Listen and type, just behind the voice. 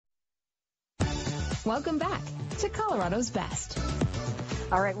Welcome back to Colorado's Best.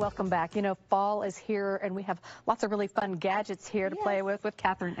 All right, welcome back. You know, fall is here, and we have lots of really fun gadgets here to play with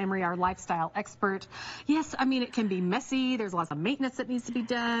Catherine Emery, our lifestyle expert. Yes, I mean, it can be messy. There's lots of maintenance that needs to be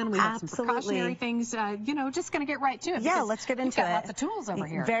done. We have some precautionary things, you know, just going to get right to it. Yeah, let's get into it. You've got lots of tools over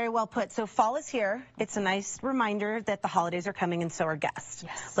here. Very well put. So fall is here. It's a nice reminder that the holidays are coming, and so are guests.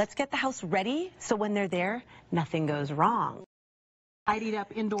 Yes. Let's get the house ready so when they're there, nothing goes wrong. Tidied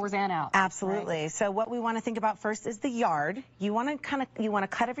up indoors and out. Absolutely. Right. So what we want to think about first is the yard. You want to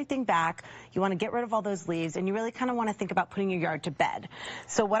cut everything back. You want to get rid of all those leaves, and you really kind of want to think about putting your yard to bed.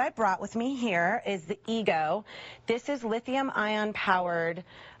 So what I brought with me here is the Ego. This is lithium-ion powered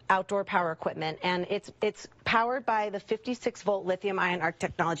outdoor power equipment, and it's powered by the 56-volt lithium-ion arc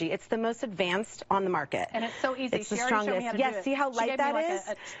technology. It's the most advanced on the market. And it's so easy. It's the strongest. Yes, see how light that is?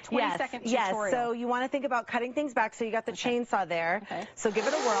 A 20-second tutorial. Yes, so you want to think about cutting things back. So you got the chainsaw there. Okay. So give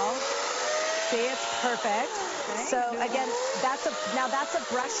it a whirl. See, it's perfect. Okay. So again, that's a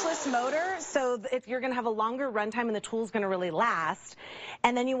brushless motor. So if you're going to have a longer runtime and the tool's going to really last.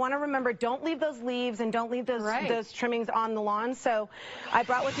 And then you want to remember, don't leave those leaves and don't leave those trimmings on the lawn. So I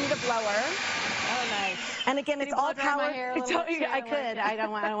brought with me the blower. Oh, nice. And again, it's all powered. I could. I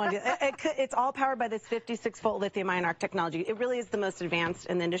don't want to do it. It's all powered by this 56-volt lithium-ion arc technology. It really is the most advanced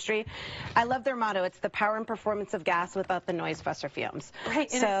in the industry. I love their motto. It's the power and performance of gas without the noise, fuss, or fumes. Right.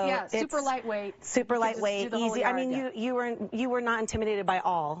 So it's super lightweight. Super lightweight, easy. I mean, you were not intimidated by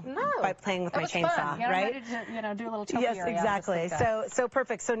playing with my chainsaw, fun. right? Ready to, do a little topiary. Yes, exactly. So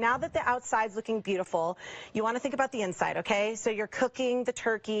perfect. So now that the outside's looking beautiful, you want to think about the inside, okay? So you're cooking the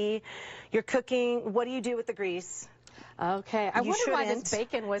turkey. You're cooking. What do you do with the grease? Okay. I wonder why this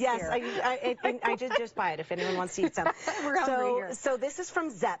bacon was here. Yes, I did just buy it if anyone wants to eat some. We're hungry here. So this is from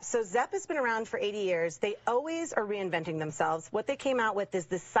Zepp. So Zepp has been around for 80 years. They always are reinventing themselves. What they came out with is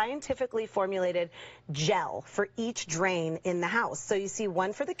this scientifically formulated gel for each drain in the house. So you see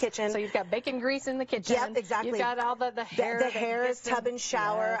one for the kitchen. So you've got bacon grease in the kitchen. Yep, exactly. You've got all the hair. The hair is tub and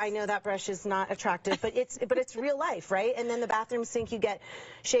shower. Yes. I know that brush is not attractive, but it's real life, right? And then the bathroom sink, you get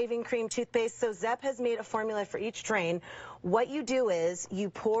shaving cream, toothpaste. So Zepp has made a formula for each drain. What you do is you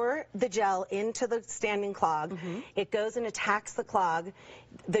pour the gel into the standing clog. It goes and attacks the clog.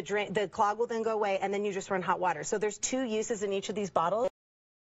 The clog will then go away, and then you just run hot water. So there's 2 uses in each of these bottles.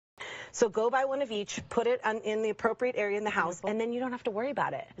 So go buy one of each, put it in the appropriate area in the house, and then you don't have to worry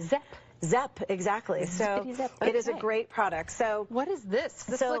about it. Zepp, exactly. So it is a great product. So what is this?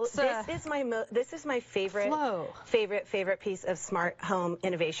 This is my favorite piece of smart home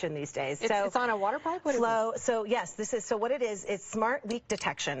innovation these days. It's on a water pipe. So yes, so what it is, it's smart leak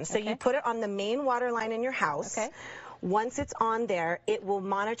detection. So you put it on the main water line in your house. Okay. Once it's on there, it will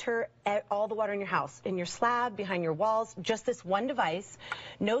monitor all the water in your house, in your slab, behind your walls, just this one device.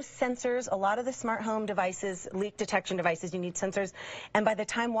 No sensors. A lot of the smart home devices, leak detection devices, you need sensors. And by the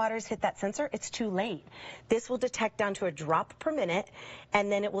time water's hit that sensor, it's too late. This will detect down to a drop per minute,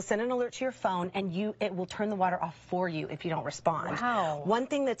 and then it will send an alert to your phone, and it will turn the water off for you if you don't respond. Wow. One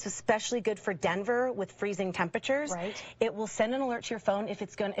thing that's especially good for Denver with freezing temperatures, it will send an alert to your phone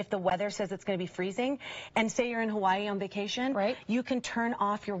if the weather says it's going to be freezing, and say you're in Hawaii on vacation, you can turn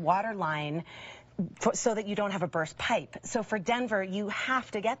off your water line so that you don't have a burst pipe. So for Denver, you have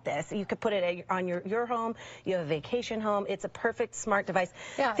to get this. You could put it on your home. You have a vacation home. It's a perfect smart device.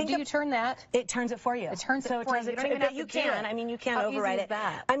 Yeah. Do you turn that? It turns it for you. It turns it for you. You don't even have to do it. I mean, you can't override it.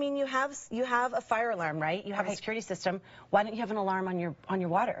 I mean, you have a fire alarm, right? You have a security system. Why don't you have an alarm on your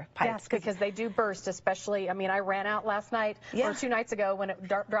water pipes? Yes, because they do burst, especially. I mean, I ran out last night or 2 nights ago when it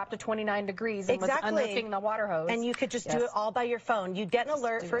dropped to 29 degrees and was unhooking the water hose. And you could just do it all by your phone. You'd get an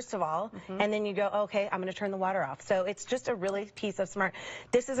alert first of all, and then you go, okay, I'm going to turn the water off. So it's just a really piece of smart.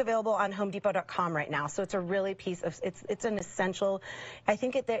 This is available on HomeDepot.com right now. So it's a really piece of it's an essential. I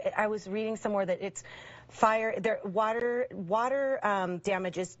think I was reading somewhere that it's water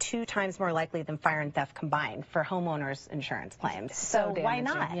damage is 2 times more likely than fire and theft combined for homeowners insurance claims. So why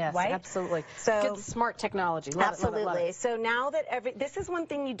not? Yes, right? Absolutely. So good smart technology. Absolutely. Love it. So now that this is one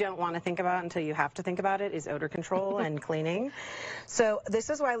thing you don't want to think about until you have to think about it is odor control and cleaning. So this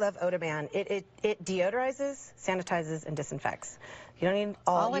is why I love Odoban. It deodorizes, sanitizes, and disinfects. You don't need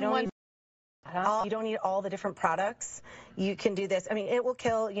you don't need all the different products. You can do this. I mean, it will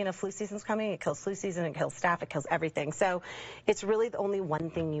kill, flu season's coming. It kills flu season. It kills staph. It kills everything. So it's really the only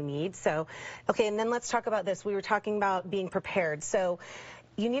one thing you need. So, okay, and then let's talk about this. We were talking about being prepared. So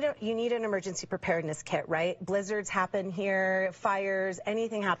you need an emergency preparedness kit, right? Blizzards happen here, fires,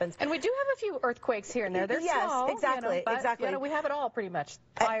 anything happens. And we do have a few earthquakes here and there. They're yes, small, exactly, but, exactly. we have it all pretty much.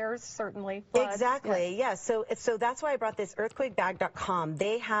 Fires, certainly. Floods, exactly, yes. So that's why I brought this earthquakebag.com.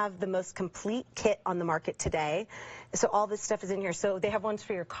 They have the most complete kit on the market today. So all this stuff is in here. So they have ones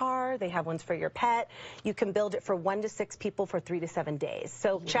for your car, they have ones for your pet. You can build it for 1 to 6 people for 3 to 7 days.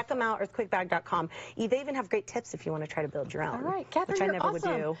 So check them out, earthquakebag.com. They even have great tips if you want to try to build your own. All right, Catherine, which I you're never would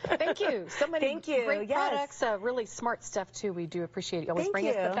do. Thank you. So many great yes. products, really smart stuff too. We do appreciate it. You always bring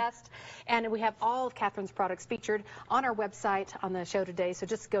us the best. And we have all of Catherine's products featured on our website on the show today. So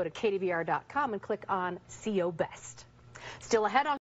just go to kdvr.com and click on CO Best. Still ahead on